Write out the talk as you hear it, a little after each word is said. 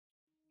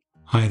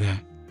Hi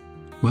there.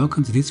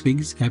 Welcome to this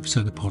week's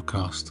episode of the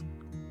podcast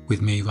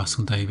with me,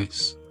 Russell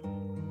Davis.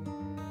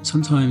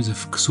 Sometimes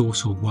a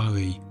source of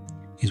worry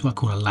is what I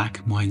call a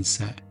lack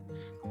mindset.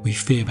 We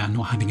fear about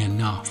not having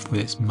enough,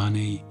 whether it's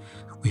money,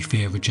 we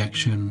fear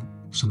rejection,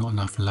 so not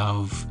enough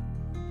love.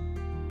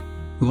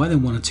 We're either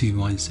one or two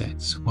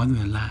mindsets, whether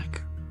a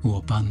lack or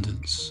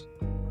abundance.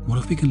 What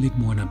if we can live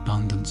more in an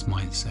abundance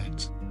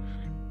mindset?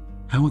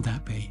 How would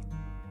that be?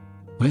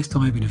 Well, let's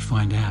dive in and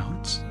find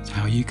out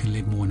how you can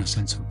live more in a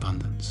sense of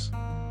abundance.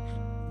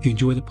 If you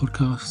enjoy the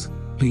podcast,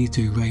 please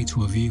do rate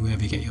or review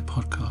wherever you get your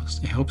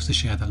podcast. It helps to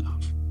share the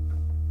love.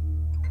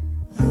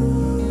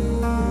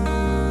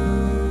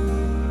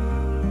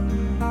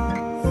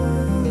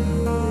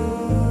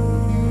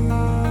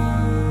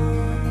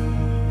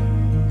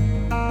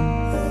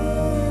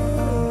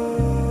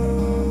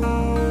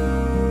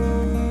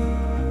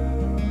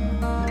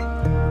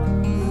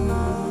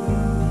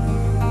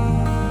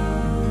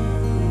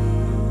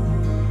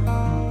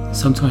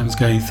 Sometimes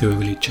going through a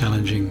really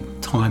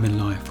challenging time in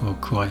life or a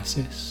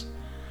crisis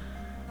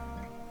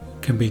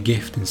can be a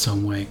gift in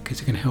some way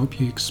because it can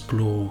help you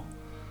explore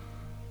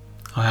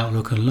our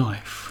outlook on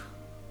life.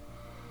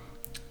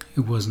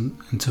 It wasn't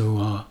until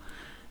our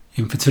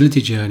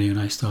infertility journey when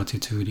I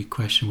started to really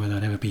question whether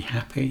I'd ever be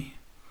happy.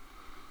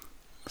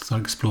 So I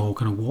explore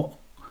kind of what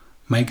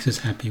makes us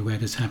happy, where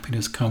does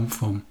happiness come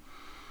from,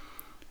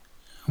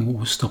 and what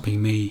was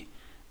stopping me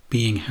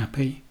being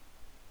happy.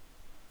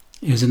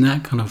 It was in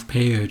that kind of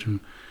period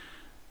and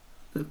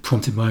that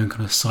prompted my own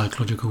kind of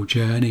psychological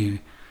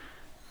journey,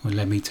 what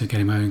led me to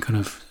getting my own kind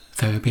of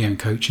therapy and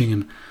coaching,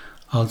 and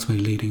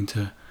ultimately leading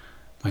to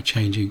my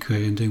changing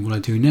career and doing what I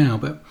do now.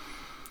 But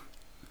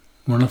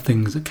one of the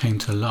things that came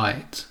to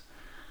light,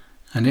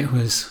 and it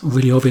was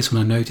really obvious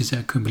when I noticed it,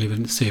 I couldn't believe I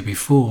didn't see it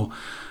before,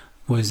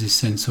 was this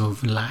sense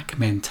of lack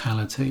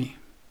mentality.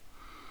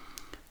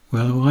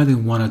 Well, either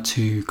one or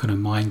two kind of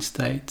mind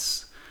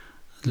states,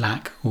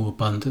 lack or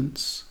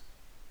abundance.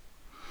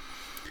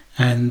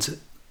 And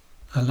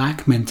a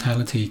lack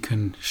mentality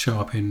can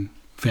show up in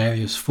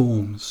various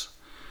forms.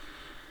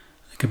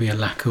 It could be a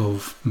lack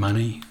of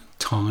money,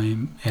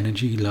 time,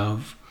 energy,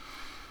 love.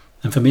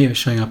 And for me, it was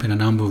showing up in a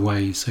number of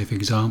ways. So, for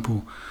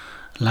example,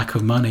 lack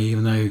of money,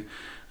 even though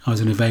I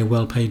was in a very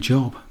well-paid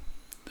job.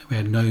 We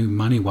had no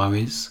money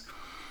worries.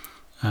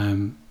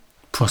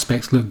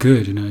 Prospects looked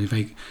good, a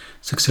very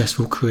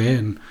successful career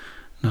and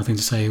nothing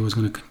to say it was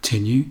going to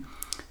continue.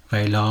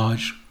 Very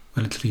large,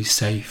 relatively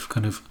safe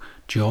kind of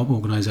job,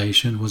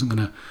 organisation, wasn't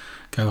going to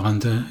go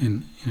under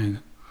in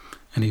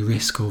any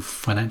risk of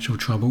financial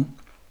trouble.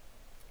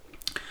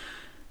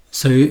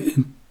 So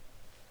in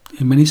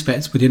many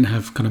respects we didn't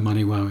have kind of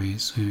money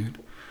worries. We were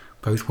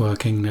both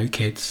working, no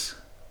kids,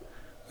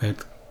 we had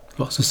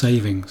lots of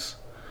savings.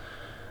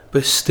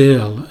 But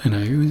still, it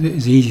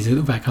was easy to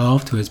look back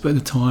afterwards, but at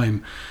the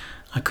time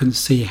I couldn't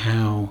see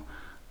how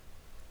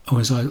I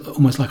was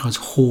almost like I was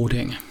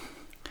hoarding.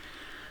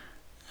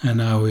 And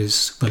I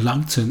was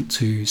reluctant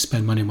to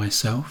spend money on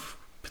myself,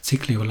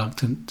 particularly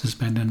reluctant to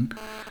spend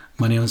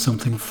money on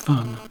something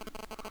fun.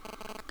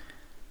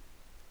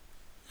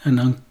 And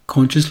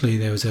unconsciously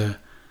there was a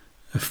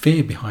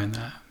fear behind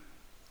that,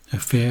 a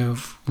fear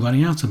of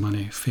running out of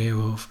money, a fear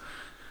of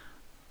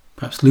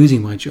perhaps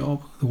losing my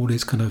job, all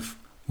these kind of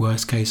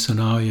worst case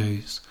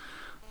scenarios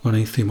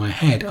running through my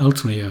head.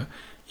 Ultimately,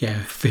 a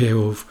fear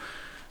of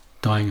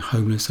dying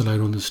homeless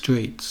alone on the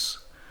streets.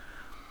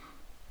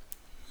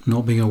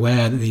 Not being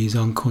aware that these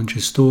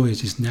unconscious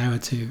stories, this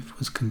narrative,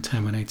 was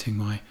contaminating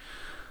my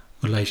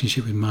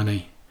relationship with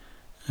money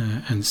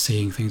and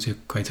seeing things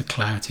with greater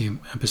clarity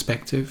and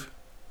perspective.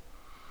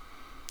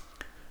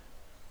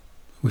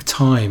 With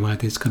time, I had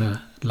this kind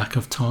of lack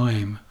of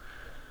time,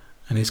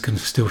 and it's going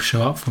to still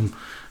show up from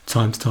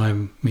time to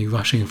time, me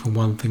rushing from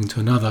one thing to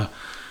another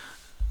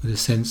with a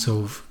sense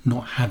of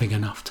not having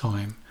enough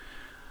time.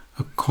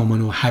 A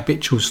common or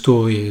habitual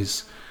story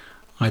is,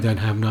 I don't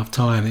have enough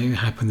time. It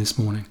happened this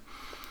morning.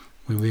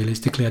 When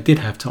realistically I did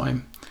have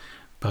time,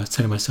 but I was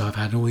telling myself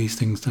I had all these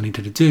things I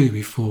needed to do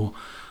before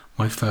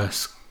my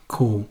first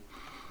call.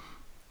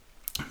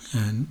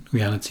 And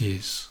reality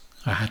is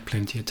I had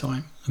plenty of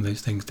time, and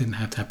those things didn't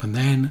have to happen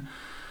then.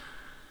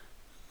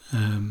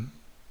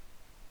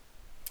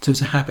 So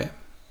it's a habit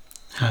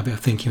of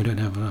thinking I don't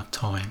have enough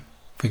time.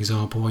 For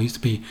example, I used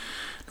to be,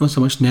 not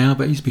so much now,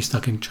 but I used to be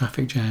stuck in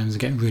traffic jams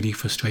and get really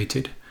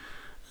frustrated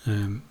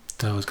that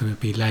I was going to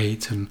be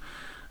late and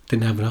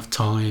didn't have enough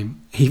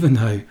time, even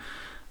though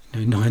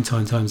 9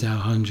 times out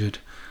of 100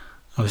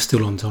 I was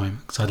still on time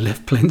because I'd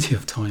left plenty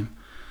of time.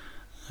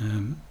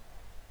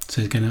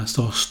 So again, that's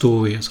our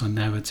story, that's our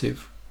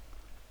narrative.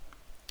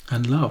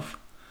 And love,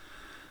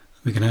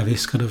 we can have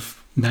this kind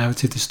of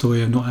narrative, the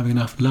story of not having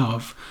enough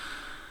love,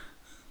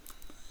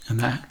 and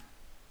that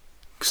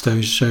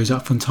shows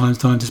up from time to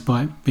time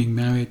despite being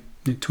married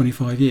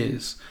 25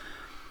 years.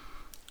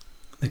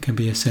 There can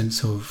be a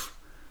sense of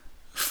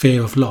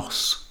fear of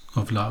loss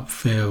of love,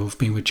 fear of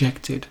being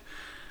rejected,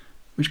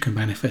 which can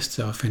manifest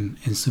itself in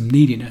some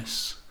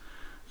neediness.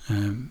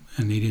 And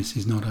neediness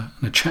is not an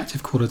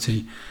attractive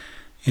quality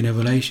in a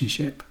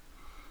relationship.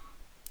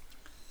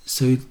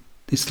 So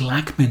this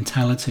lack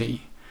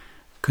mentality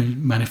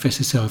can manifest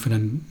itself in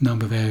a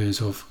number of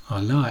areas of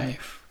our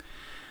life.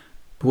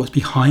 But what's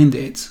behind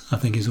it, I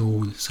think, is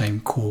all the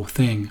same core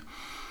thing.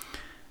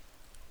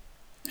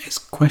 It's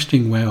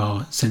questioning where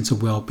our sense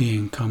of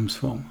well-being comes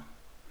from.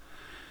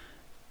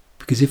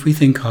 Because if we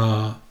think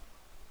our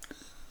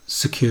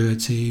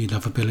security,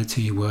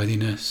 lovability,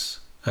 worthiness,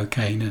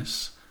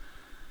 okayness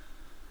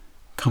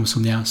comes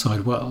from the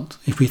outside world,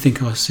 if we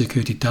think our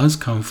security does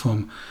come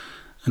from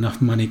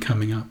enough money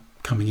coming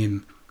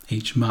in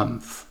each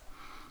month,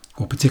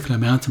 or a particular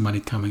amount of money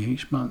coming in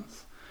each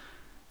month,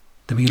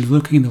 then we're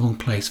looking in the wrong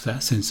place for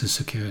that sense of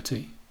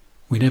security.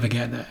 We never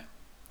get there.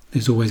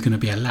 There's always going to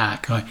be a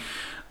lack. I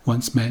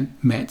once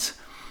met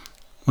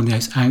one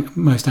of the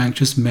most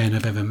anxious men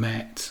I've ever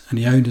met, and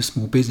he owned a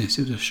small business.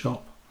 It was a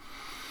shop.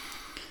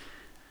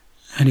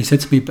 And he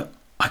said to me, but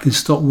I can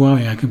stop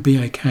worrying, I can be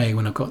okay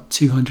when I've got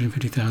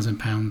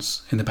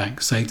 £250,000 in the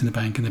bank, saved in the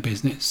bank in the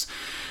business,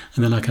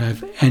 and then I can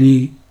have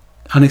any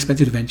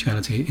unexpected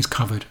eventuality is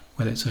covered,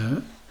 whether it's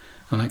an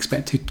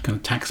unexpected kind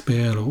of tax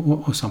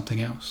bill or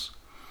something else.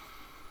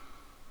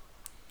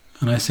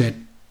 And I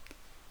said,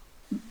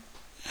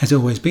 has it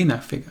always been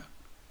that figure?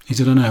 He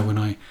said, I know, when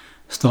I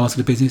started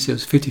the business it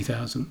was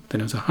 50,000,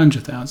 then it was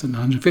 100,000,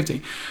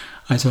 150.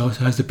 I said,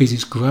 has the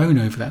business grown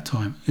over that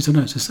time? He said,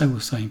 no, it's the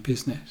same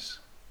business.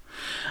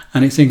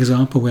 And it's an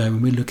example where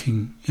when we're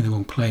looking in the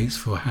wrong place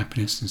for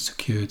happiness and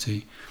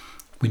security,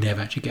 we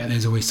never actually get it.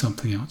 There's always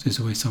something else. There's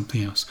always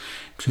something else.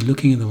 Because we're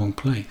looking in the wrong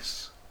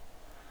place.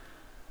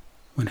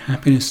 When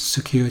happiness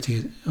and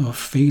security are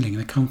feeling,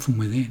 they come from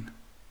within.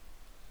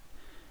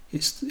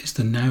 It's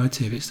the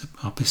narrative, it's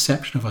our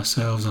perception of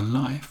ourselves and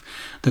life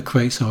that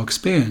creates our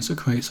experience, that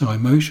creates our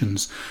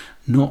emotions,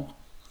 not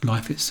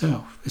life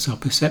itself. It's our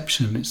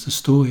perception, it's the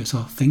story, it's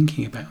our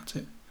thinking about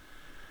it.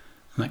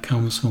 And that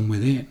comes from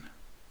within.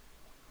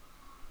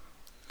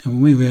 And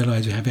when we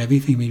realise we have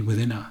everything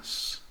within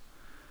us,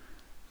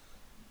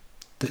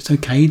 that it's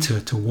okay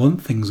to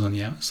want things on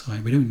the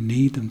outside. We don't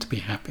need them to be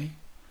happy.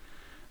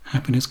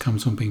 Happiness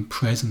comes from being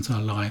present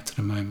alive to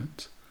the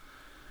moment.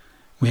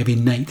 We have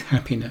innate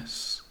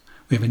happiness.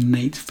 We have an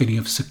innate feeling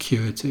of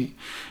security.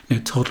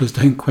 Toddlers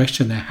don't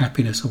question their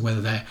happiness or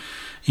whether they're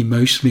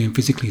emotionally and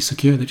physically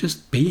secure. They're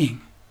just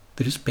being.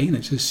 They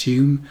just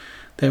assume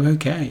they're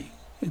okay.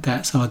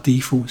 That's our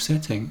default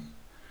setting.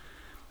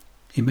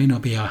 It may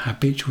not be our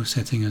habitual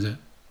setting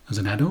as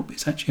an adult, but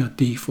it's actually our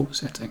default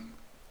setting.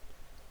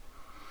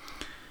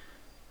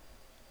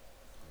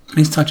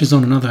 This touches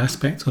on another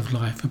aspect of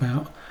life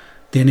about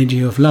the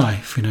energy of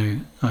life.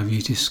 I've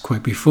used this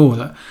quote before,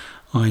 that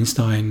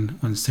Einstein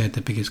once said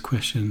the biggest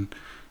question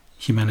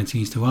humanity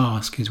needs to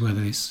ask is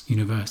whether this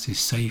universe is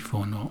safe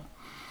or not.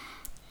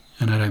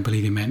 And I don't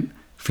believe he meant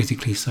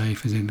physically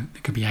safe, as in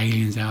there could be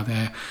aliens out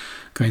there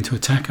going to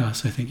attack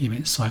us. I think he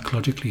meant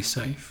psychologically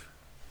safe.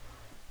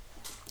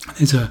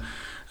 There's a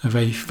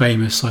very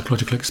famous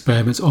psychological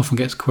experiment that often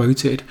gets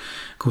quoted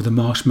called the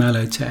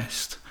marshmallow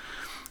test,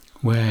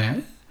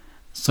 where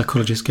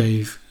psychologists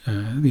gave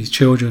these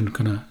children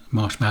kind of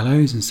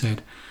marshmallows and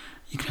said,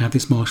 you can have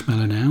this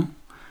marshmallow now,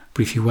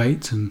 but if you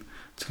wait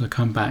until I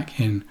come back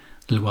in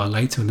a little while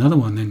later, another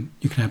one, then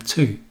you can have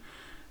two.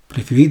 But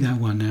if you eat that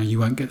one now, you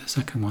won't get the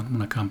second one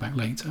when I come back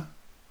later.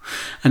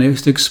 And it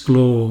was to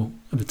explore,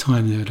 at the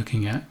time they were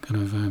looking at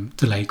kind of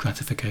delayed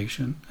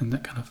gratification and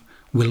that kind of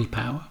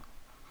willpower.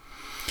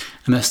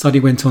 And that study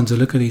went on to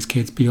look at these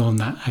kids beyond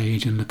that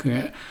age and look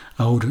at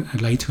older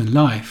and later in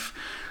life.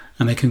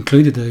 And they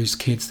concluded those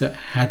kids that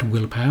had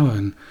willpower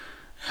and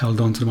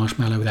held on to the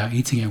marshmallow without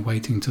eating it and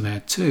waiting until they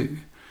had two,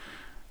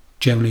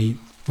 generally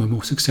were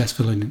more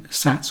successful in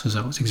SATs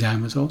results,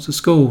 exam results at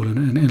school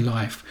and in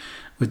life,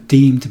 were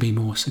deemed to be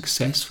more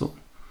successful.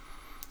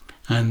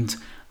 And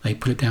they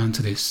put it down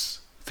to this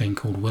thing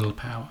called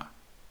willpower.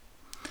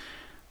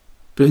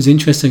 But it's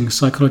interesting,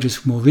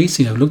 psychologists more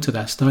recently have looked at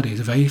that study. It's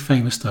a very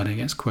famous study, it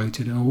gets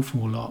quoted an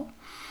awful lot.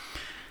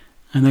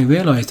 And they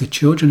realised the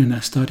children in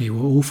that study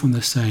were all from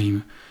the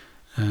same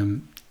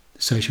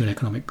social and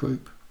economic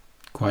group,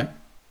 quite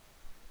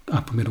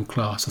upper middle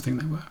class, I think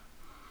they were.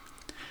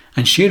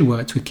 And she had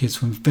worked with kids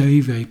from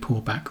very, very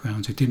poor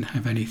backgrounds who didn't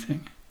have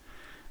anything.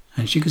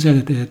 And she could say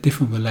that they had a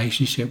different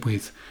relationship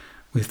with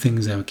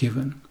things they were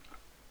given.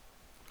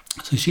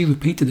 So she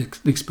repeated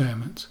the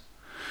experiment.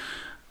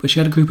 But she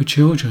had a group of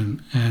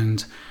children,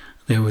 and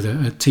there was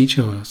a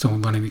teacher or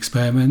someone running the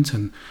experiment,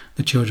 and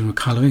the children were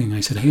colouring, and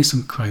they said, here's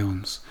some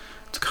crayons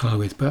to colour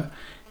with, but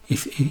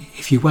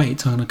if you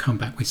wait, I'm going to come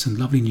back with some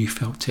lovely new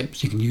felt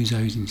tips. You can use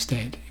those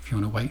instead if you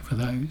want to wait for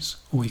those,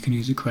 or you can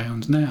use the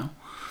crayons now.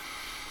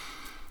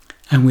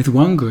 And with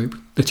one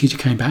group, the teacher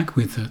came back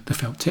with the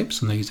felt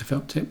tips, and they used the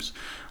felt tips.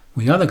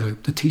 With the other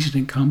group, the teacher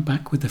didn't come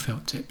back with the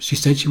felt tips. She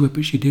said she would,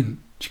 but she didn't.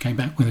 She came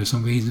back with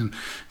some reason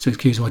to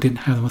excuse, I didn't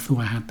have them, I thought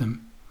I had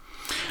them.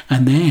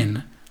 And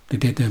then they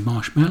did their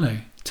marshmallow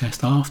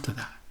test after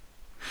that.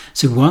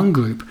 So one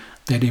group,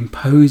 they'd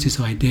imposed this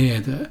idea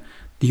that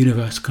the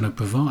universe kind of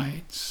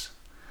provides.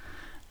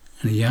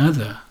 And the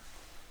other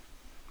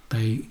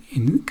they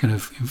kind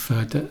of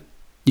inferred that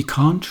you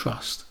can't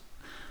trust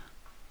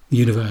the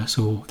universe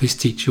or this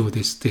teacher or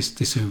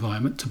this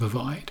environment to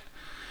provide.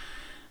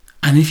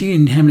 And if you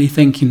inherently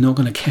think you're not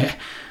going to get,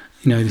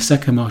 the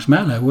second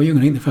marshmallow, well, you're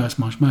going to eat the first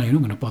marshmallow. You're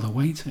not going to bother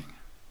waiting.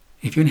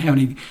 If you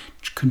inherently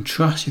can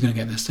trust you're going to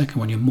get the second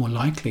one, you're more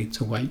likely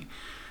to wait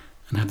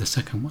and have the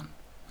second one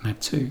and have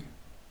two.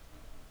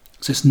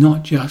 So it's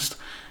not just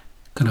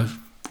kind of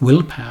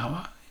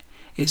willpower,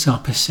 it's our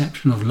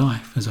perception of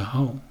life as a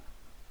whole.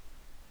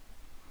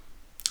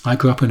 I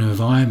grew up in an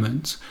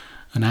environment,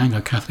 an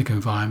Anglo-Catholic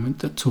environment,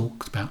 that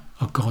talked about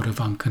a God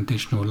of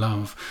unconditional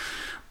love.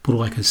 But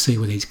all I could see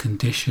were these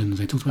conditions.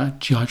 They talked about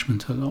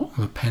judgment a lot,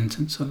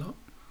 repentance a lot.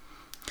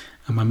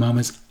 And my mum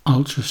is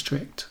ultra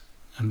strict,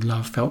 and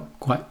love felt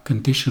quite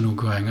conditional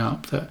growing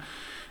up, that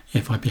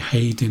if I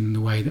behaved in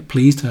the way that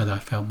pleased her, that I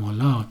felt more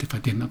loved. If I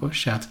didn't, I got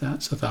shouted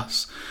at, so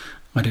thus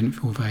I didn't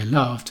feel very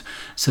loved.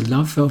 So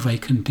love felt very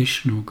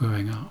conditional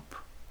growing up.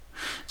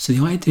 So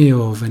the idea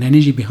of an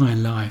energy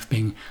behind life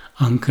being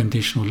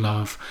unconditional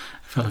love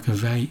felt like a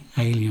very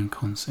alien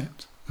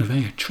concept, a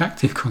very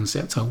attractive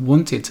concept. I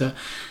wanted to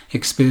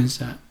experience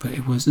that, but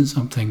it wasn't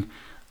something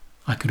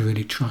I could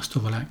really trust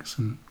or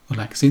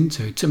relax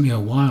into. It took me a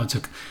while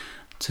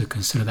to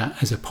consider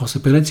that as a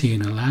possibility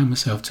and allow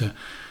myself to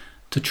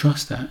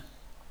trust that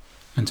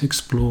and to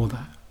explore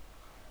that.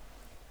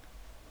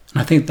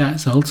 And I think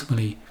that's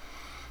ultimately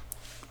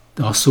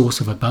our source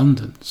of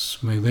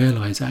abundance. We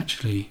realise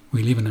actually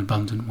we live in an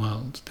abundant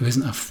world. There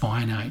isn't a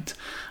finite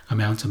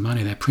amount of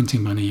money. They're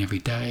printing money every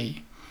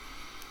day.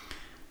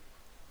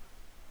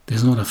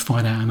 There's not a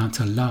finite amount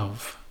of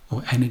love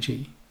or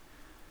energy,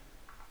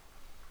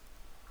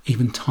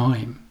 even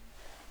time.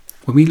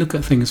 When we look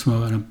at things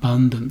from an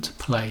abundant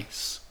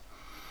place,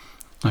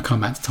 I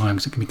come back to time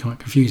because it can be quite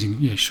confusing.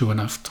 Yeah, sure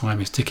enough,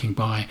 time is ticking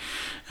by,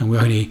 and we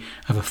only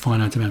have a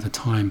finite amount of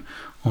time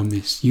on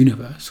this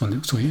universe, on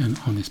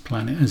this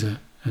planet.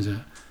 As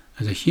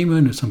a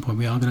human, at some point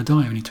we are going to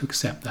die. We need to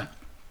accept that.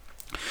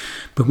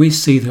 But we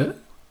see that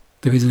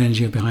there is an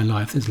energy behind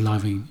life that's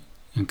loving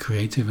and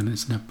creative, and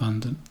it's an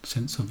abundant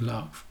sense of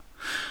love.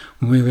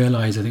 When we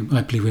realise, I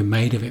believe we're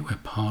made of it, we're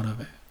part of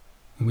it.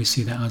 When we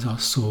see that as our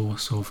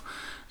source of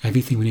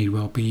everything we need,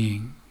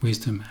 well-being,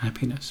 wisdom,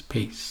 happiness,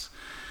 peace.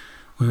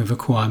 When we have a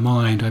quiet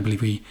mind, I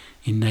believe we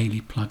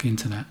innately plug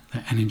into that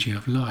energy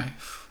of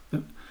life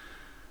that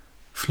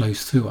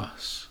flows through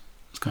us.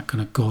 It's got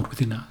kind of God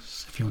within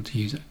us, if you want to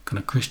use it, kind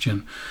of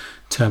Christian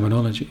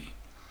terminology.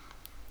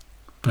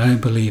 But I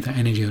don't believe that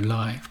energy of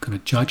life kind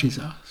of judges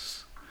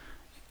us.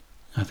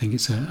 I think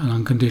it's an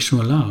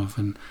unconditional love,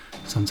 and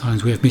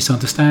sometimes we have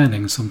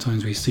misunderstandings,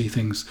 sometimes we see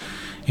things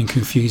in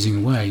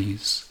confusing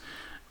ways.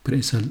 But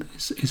it's an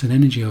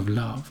energy of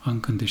love,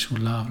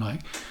 unconditional love,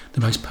 like the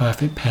most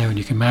perfect parent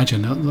you can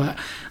imagine.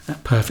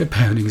 That perfect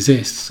parent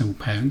exists. All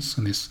parents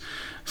in this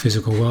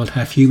physical world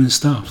have human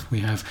stuff. We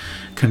have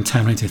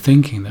contaminated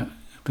thinking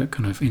that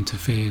kind of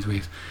interferes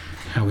with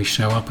how we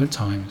show up at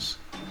times.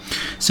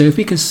 So if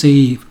we can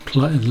see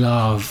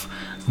love,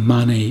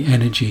 money,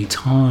 energy,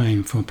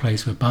 time from a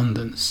place of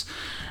abundance,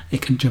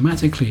 it can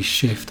dramatically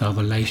shift our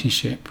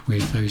relationship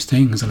with those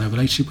things and our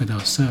relationship with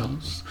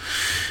ourselves.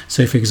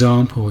 So, for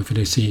example, if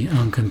you see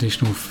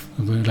unconditional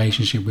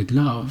relationship with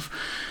love,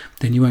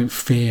 then you won't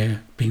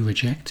fear being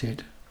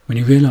rejected. When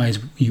you realise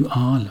you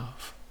are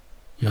love,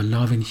 you're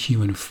love in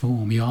human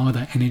form, you are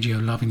that energy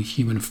of love in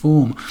human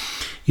form,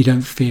 you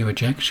don't fear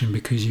rejection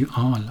because you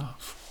are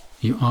love.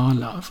 You are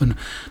love. And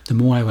the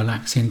more I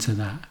relax into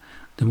that,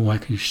 the more I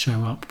can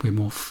show up with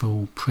more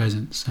full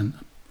presence and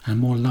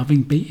more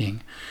loving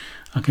being.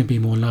 I can be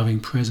more loving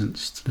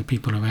presence to the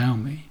people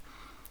around me.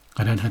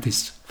 I don't have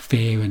this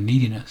fear and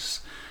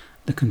neediness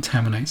that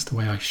contaminates the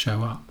way I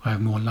show up. I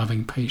have more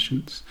loving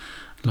patience,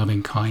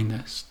 loving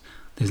kindness.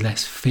 There's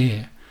less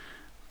fear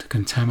to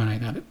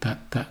contaminate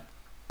that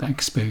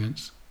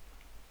experience.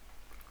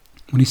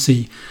 When you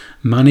see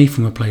money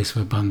from a place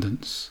of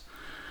abundance,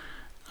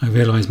 I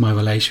realised my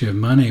relationship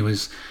with money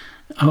was,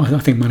 I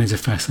think money is a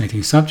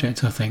fascinating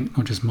subject. I think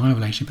not just my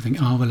relationship, I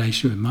think our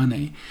relationship with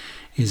money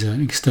is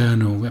an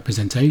external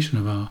representation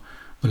of our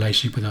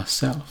relationship with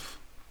ourselves.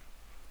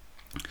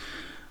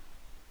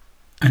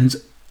 And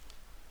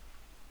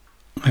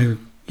I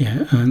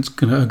earned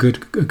a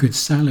good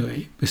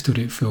salary, but still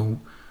didn't feel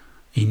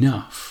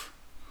enough.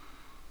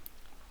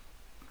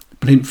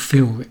 But I didn't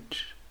feel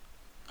rich.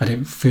 I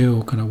didn't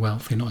feel kind of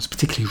wealthy, not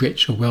particularly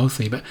rich or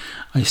wealthy, but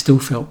I still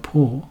felt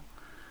poor.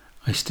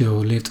 I still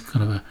lived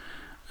kind of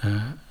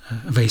a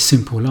very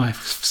simple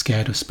life,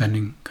 scared of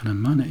spending kind of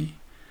money.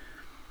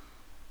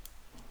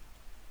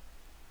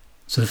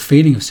 So the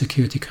feeling of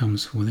security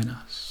comes within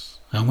us.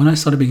 And when I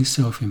started being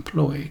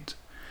self-employed,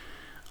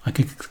 I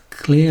could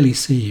clearly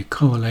see a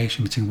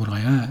correlation between what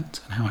I earned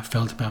and how I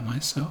felt about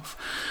myself.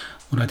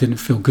 When I didn't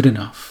feel good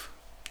enough,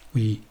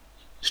 we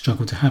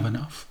struggled to have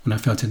enough. When I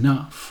felt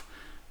enough,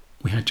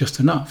 we had just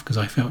enough because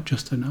I felt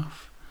just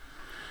enough.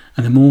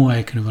 And the more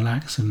I can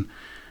relax and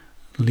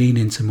lean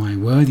into my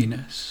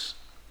worthiness,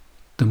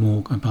 the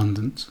more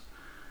abundant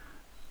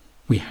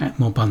we had,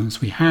 more abundance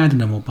we had,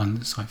 and the more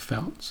abundance I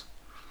felt.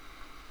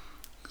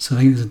 So I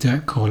think there's a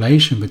direct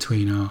correlation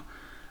between our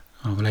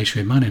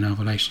relationship with money and our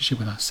relationship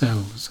with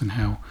ourselves, and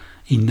how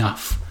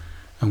enough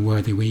and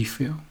worthy we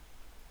feel.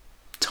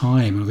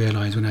 Time, I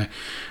realised when I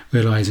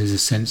realised there's a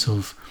sense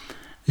of,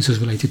 this was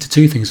related to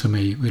two things for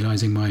me.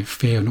 Realising my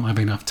fear of not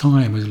having enough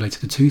time was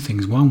related to two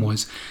things. One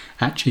was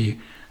actually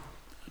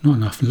not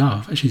enough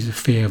love, actually the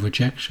fear of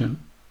rejection.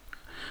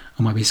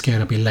 I might be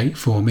scared I'd be late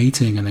for a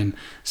meeting and then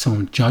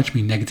someone would judge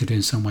me negatively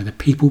in some way. The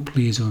people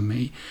pleaser on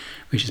me,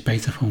 which is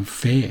based upon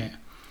fear.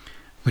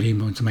 Really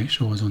wanted to make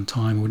sure I was on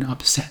time. I wouldn't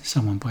upset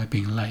someone by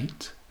being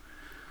late.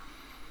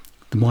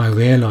 The more I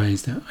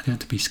realised that I didn't have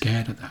to be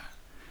scared of that.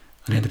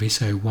 I didn't have to be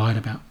so worried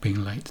about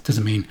being late. It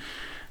doesn't mean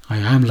I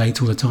am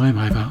late all the time.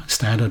 I have a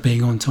standard of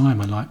being on time.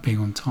 I like being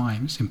on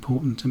time. It's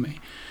important to me.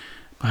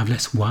 But I have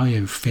less worry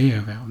and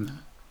fear around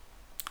that.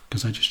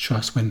 Because I just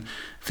trust when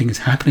things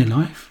happen in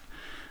life,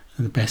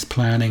 the best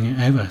planning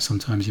ever,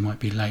 sometimes you might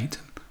be late,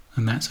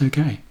 and that's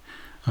okay.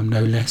 I'm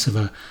no less of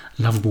a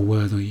lovable,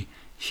 worthy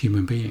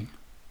human being.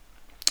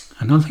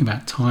 Another thing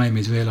about time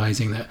is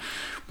realising that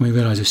when we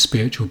realise we're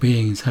spiritual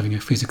beings having a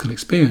physical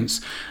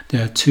experience,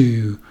 there are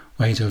two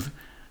ways of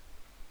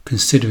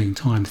considering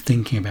time,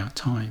 thinking about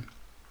time.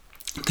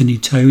 The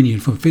Newtonian,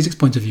 from a physics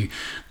point of view,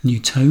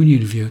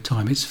 Newtonian view of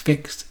time, it's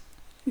fixed.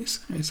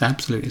 It's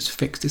absolute, it's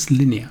fixed, it's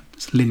linear.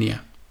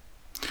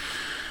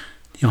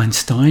 The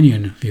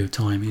Einsteinian view of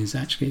time is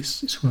actually,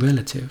 it's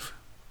relative.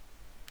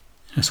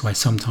 That's why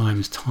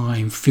sometimes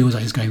time feels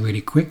like it's going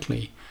really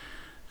quickly,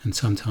 and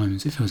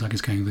sometimes it feels like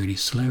it's going really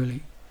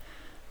slowly,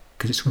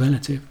 because it's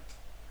relative.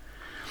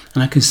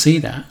 And I can see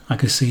that.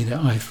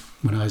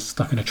 When I was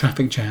stuck in a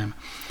traffic jam,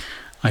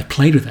 I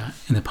played with that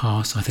in the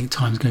past. I think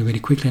time's going really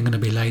quickly, I'm going to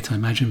be late. I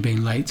imagine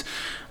being late.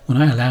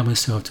 When I allow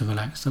myself to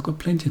relax, I've got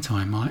plenty of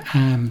time. I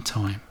am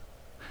time.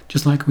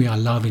 Just like we are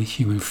love in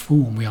human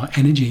form, we are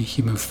energy in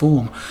human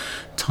form.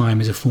 Time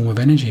is a form of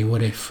energy.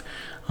 What if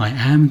I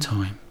am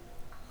time?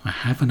 I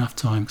have enough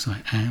time because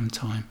I am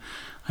time.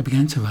 I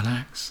began to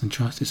relax and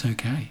trust it's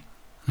okay.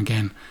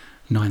 Again,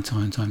 9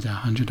 times out of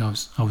 100,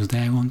 I was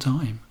there on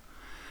time.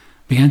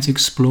 Began to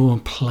explore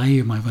and play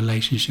with my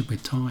relationship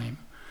with time,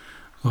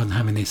 rather than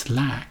having this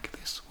lack,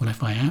 what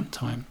if I am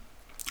time?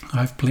 I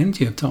have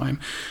plenty of time,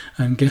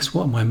 and guess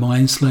what? My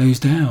mind slows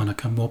down, I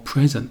become more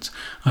present,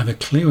 I have a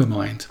clearer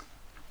mind.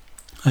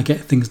 I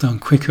get things done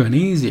quicker and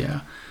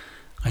easier.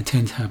 I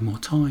tend to have more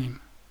time.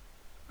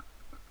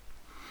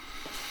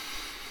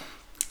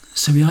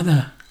 So we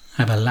either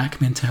have a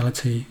lack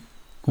mentality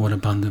or an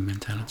abundant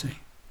mentality.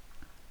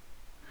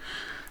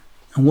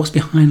 And what's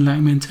behind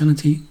lack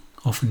mentality?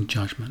 Often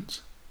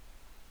judgment.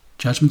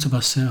 Judgment of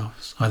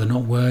ourselves, either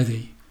not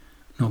worthy,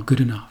 not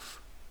good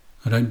enough,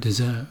 I don't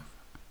deserve.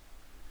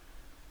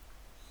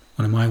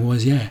 One of mine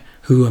was,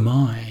 who am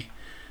I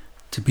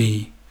to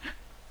be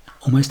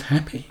almost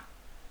happy?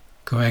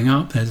 Growing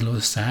up, there's a lot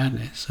of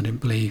sadness. I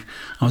didn't believe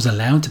I was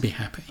allowed to be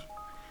happy.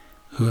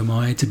 Who am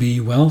I to be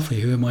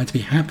wealthy? Who am I to be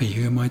happy?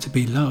 Who am I to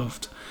be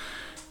loved?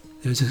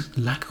 There's a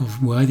lack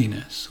of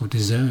worthiness or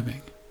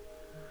deserving.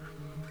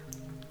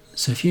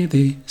 So if you have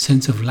the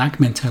sense of lack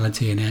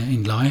mentality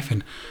in life,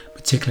 in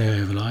particular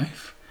area of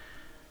life,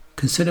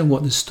 consider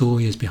what the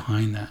story is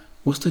behind that.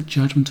 What's the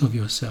judgment of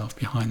yourself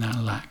behind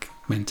that lack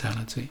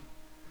mentality?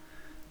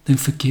 Then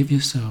forgive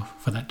yourself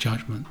for that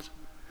judgment.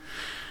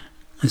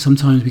 And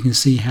sometimes we can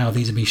see how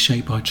these have been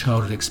shaped by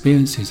childhood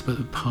experiences, but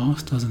the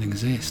past doesn't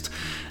exist.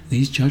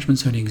 These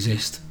judgments only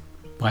exist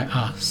by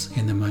us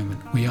in the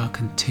moment. We are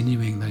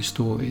continuing those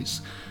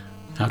stories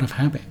out of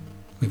habit.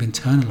 We've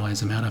internalized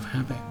them out of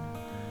habit.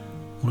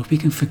 Well, if we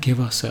can forgive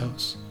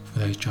ourselves for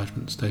those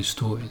judgments, those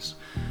stories,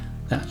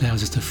 that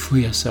allows us to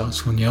free ourselves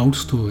from the old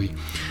story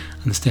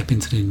and step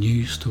into the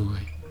new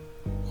story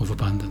of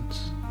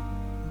abundance.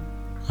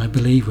 I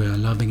believe we're a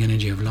loving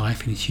energy of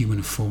life in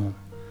human form.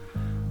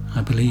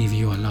 I believe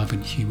you are love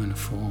in human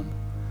form.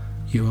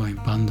 You are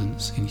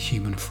abundance in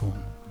human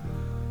form.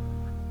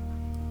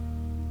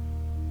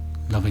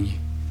 Loving you.